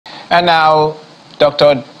And now,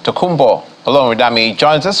 Dr. Tokumbo Olorunridami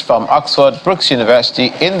joins us from Oxford Brookes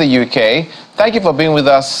University in the UK. Thank you for being with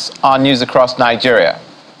us on News Across Nigeria.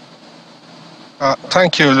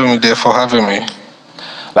 Thank you, Olumide, for having me.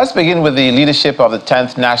 Let's begin with the leadership of the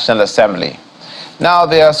 10th National Assembly. Now,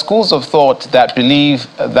 there are schools of thought that believe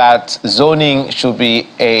that zoning should be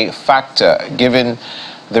a factor given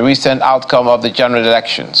the recent outcome of the general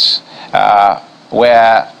elections,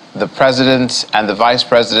 where the president and the vice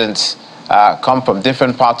president come from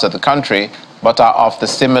different parts of the country but are of the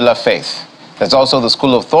similar faith. There's also the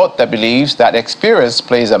school of thought that believes that experience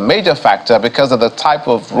plays a major factor because of the type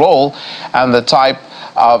of role and the type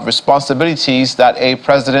of responsibilities that a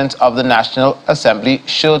president of the National Assembly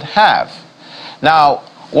should have. Now,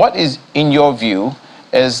 what is, in your view,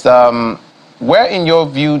 where in your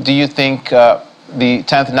view do you think the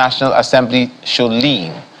 10th National Assembly should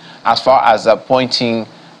lean as far as appointing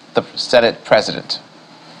the Senate president?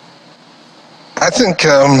 I think,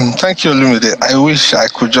 thank you, Olumide. I wish I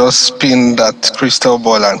could just spin that crystal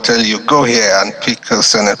ball and tell you, go here and pick a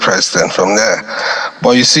Senate president from there.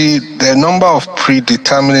 But you see, there are a number of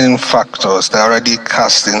predetermining factors that are already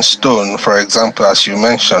cast in stone. For example, as you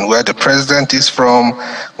mentioned, where the president is from,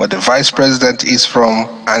 where the vice president is from,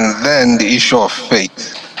 and then the issue of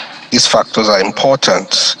faith. These factors are important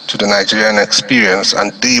to the Nigerian experience,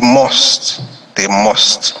 and they must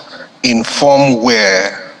inform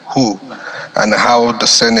where, who, and how the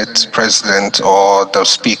Senate president or the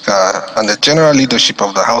speaker and the general leadership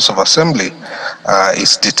of the House of Assembly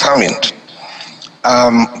is determined.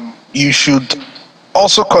 You should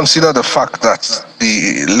also consider the fact that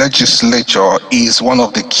the legislature is one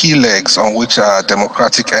of the key legs on which our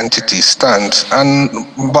democratic entity stands, and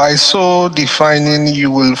by so defining,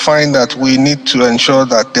 you will find that we need to ensure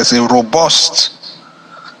that there's a robust,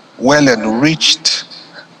 well-enriched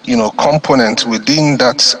component within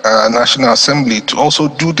that National Assembly to also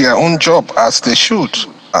do their own job as they should.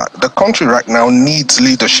 The country right now needs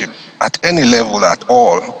leadership at any level at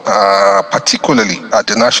all, particularly at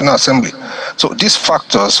the National Assembly. So these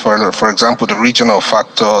factors, for example, the regional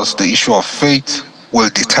factors, the issue of faith, will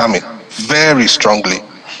determine very strongly.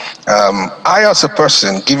 I, as a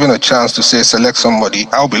person, given a chance to say select somebody,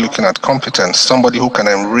 I'll be looking at competence, somebody who can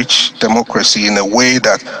enrich democracy in a way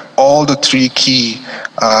that all the three key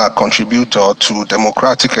contributors to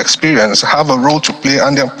democratic experience have a role to play,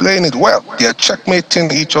 and they're playing it well. They're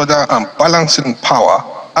checkmating each other and balancing power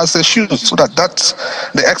as they should, so that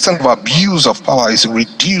the extent of abuse of power is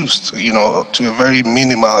reduced, to a very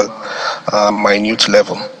minimal, minute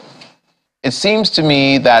level. It seems to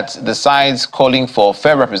me that the sides calling for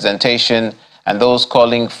fair representation and those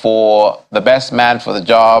calling for the best man for the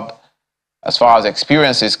job, as far as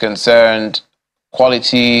experience is concerned,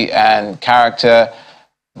 quality and character,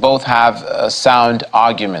 both have sound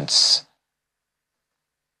arguments.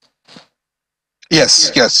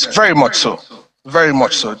 Yes, very much so. Very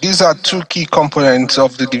much so. These are two key components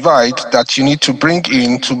of the divide that you need to bring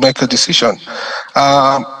in to make a decision.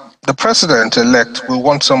 The president-elect will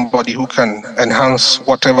want somebody who can enhance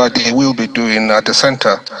whatever they will be doing at the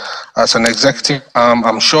center. As an executive arm,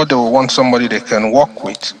 I'm sure they will want somebody they can work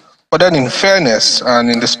with. But then in fairness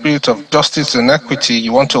and in the spirit of justice and equity,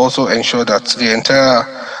 you want to also ensure that the entire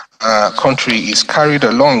country is carried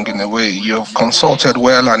along in a way. You've consulted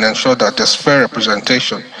well and ensured that there's fair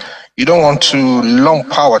representation. You don't want to lump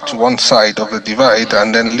power to one side of the divide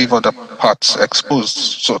and then leave other parts exposed.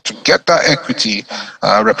 So to get that equity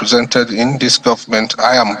represented in this government,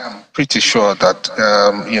 I am pretty sure that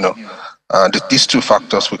these two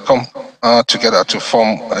factors will come together to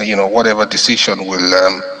form whatever decision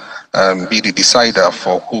will be the decider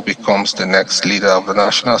for who becomes the next leader of the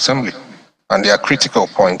National Assembly. And they are critical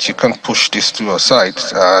points. You can't push these two aside.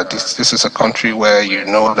 This is a country where you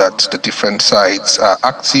know that the different sides are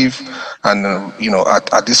active, and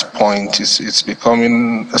at this point, it's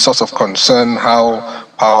becoming a source of concern how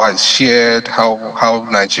power is shared, how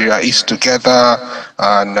Nigeria is together,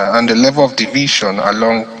 and the level of division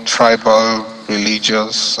along tribal,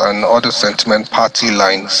 religious, and other sentiment party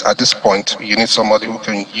lines. At this point, you need somebody who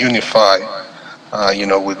can unify,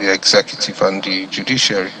 with the executive and the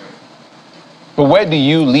judiciary. But where do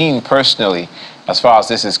you lean personally as far as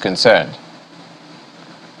this is concerned?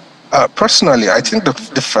 Personally, I think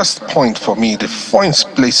the first point for me, the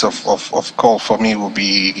first place of call for me will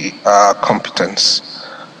be competence.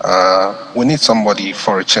 We need somebody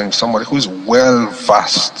for a change, somebody who is well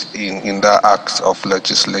versed in that act of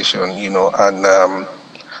legislation, and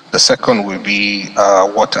the second will be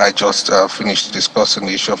what I just finished discussing,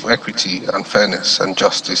 the issue of equity and fairness and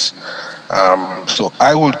justice. So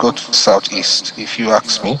I would go to the Southeast, if you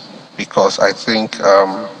ask me, because I think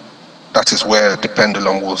that is where the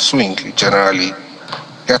pendulum will swing generally.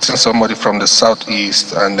 Getting somebody from the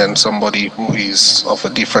southeast and then somebody who is of a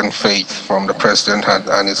different faith from the president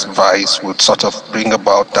and his vice would sort of bring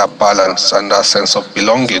about that balance and that sense of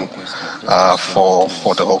belonging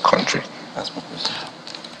for the whole country.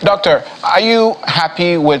 Doctor, are you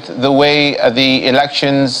happy with the way the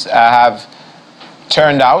elections have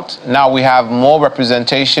turned out? Now we have more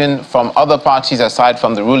representation from other parties aside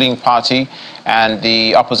from the ruling party and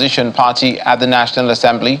the opposition party at the National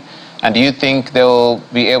Assembly. And do you think they'll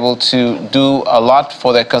be able to do a lot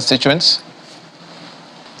for their constituents?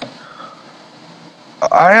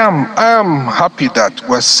 I am happy that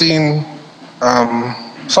we're seeing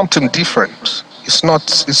something different. It's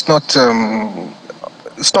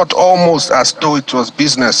not almost as though it was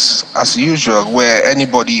business as usual, where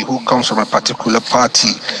anybody who comes from a particular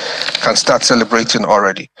party can start celebrating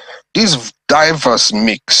already. This diverse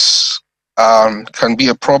mix can be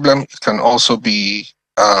a problem. It can also be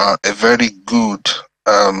a very good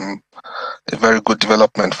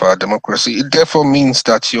development for our democracy. It therefore means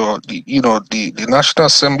that the National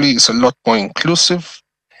Assembly is a lot more inclusive,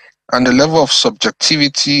 and the level of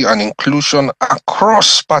subjectivity and inclusion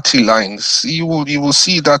across party lines, you will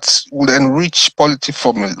see that will enrich policy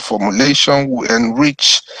formulation, will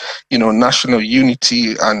enrich, national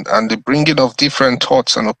unity and the bringing of different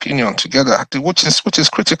thoughts and opinion together, which is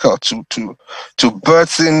critical to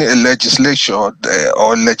birthing a legislation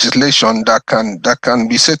or legislation that can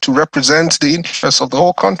be said to represent the interests of the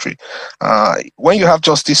whole country. When you have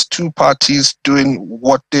just these two parties doing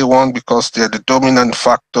what they want because they're the dominant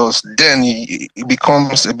factors, then it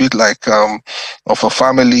becomes a bit like of a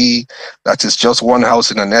family that is just one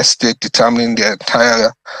house in an estate determining the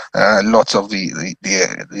entire lots of the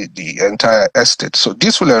entire estate. So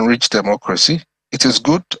this will enrich democracy. It is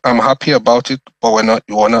good. I'm happy about it, but we're not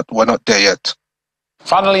there yet.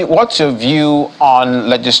 Finally, what's your view on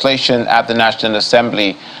legislation at the National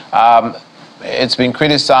Assembly? It's been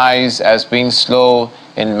criticized as being slow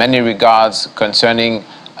in many regards concerning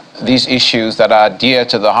these issues that are dear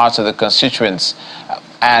to the hearts of the constituents,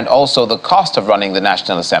 and also the cost of running the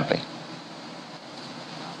National Assembly.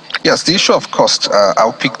 Yes, the issue of cost,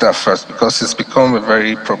 I'll pick that first because it's become a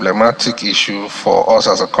very problematic issue for us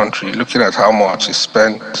as a country, looking at how much is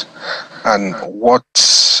spent and what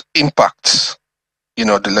impact, the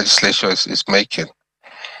legislature is making.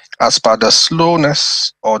 As per the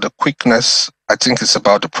slowness or the quickness, I think it's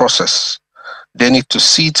about the process. They need to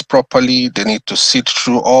sit properly. They need to sit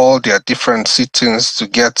through all their different sittings to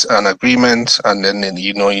get an agreement, and then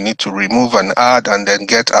you need to remove and add and then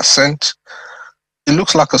get assent. It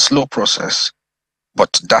looks like a slow process,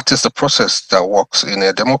 but that is the process that works in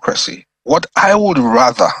a democracy. What I would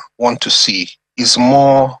rather want to see is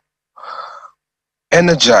more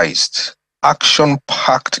energized,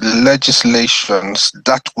 action-packed legislations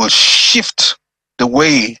that will shift the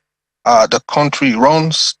way the country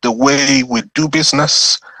runs, the way we do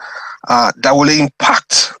business, that will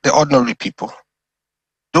impact the ordinary people.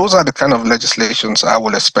 Those are the kind of legislations I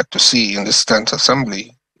will expect to see in this 10th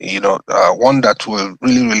Assembly. One that will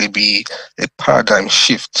really be a paradigm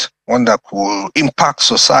shift, one that will impact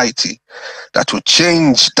society, that will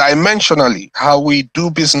change dimensionally how we do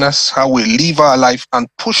business, how we live our life, and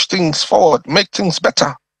push things forward, make things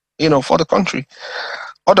better, for the country.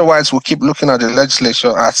 Otherwise, we'll keep looking at the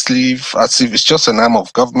legislature as if it's just an arm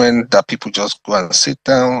of government that people just go and sit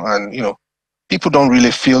down and, people don't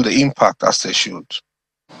really feel the impact as they should.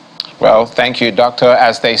 Well, thank you, Doctor.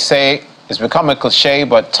 As they say, it's become a cliche,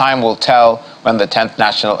 but time will tell when the 10th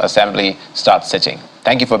National Assembly starts sitting.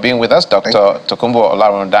 Thank you for being with us, Dr. Tokunbo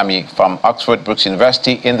Olarundami from Oxford Brookes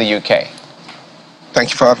University in the UK.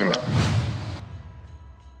 Thank you for having me.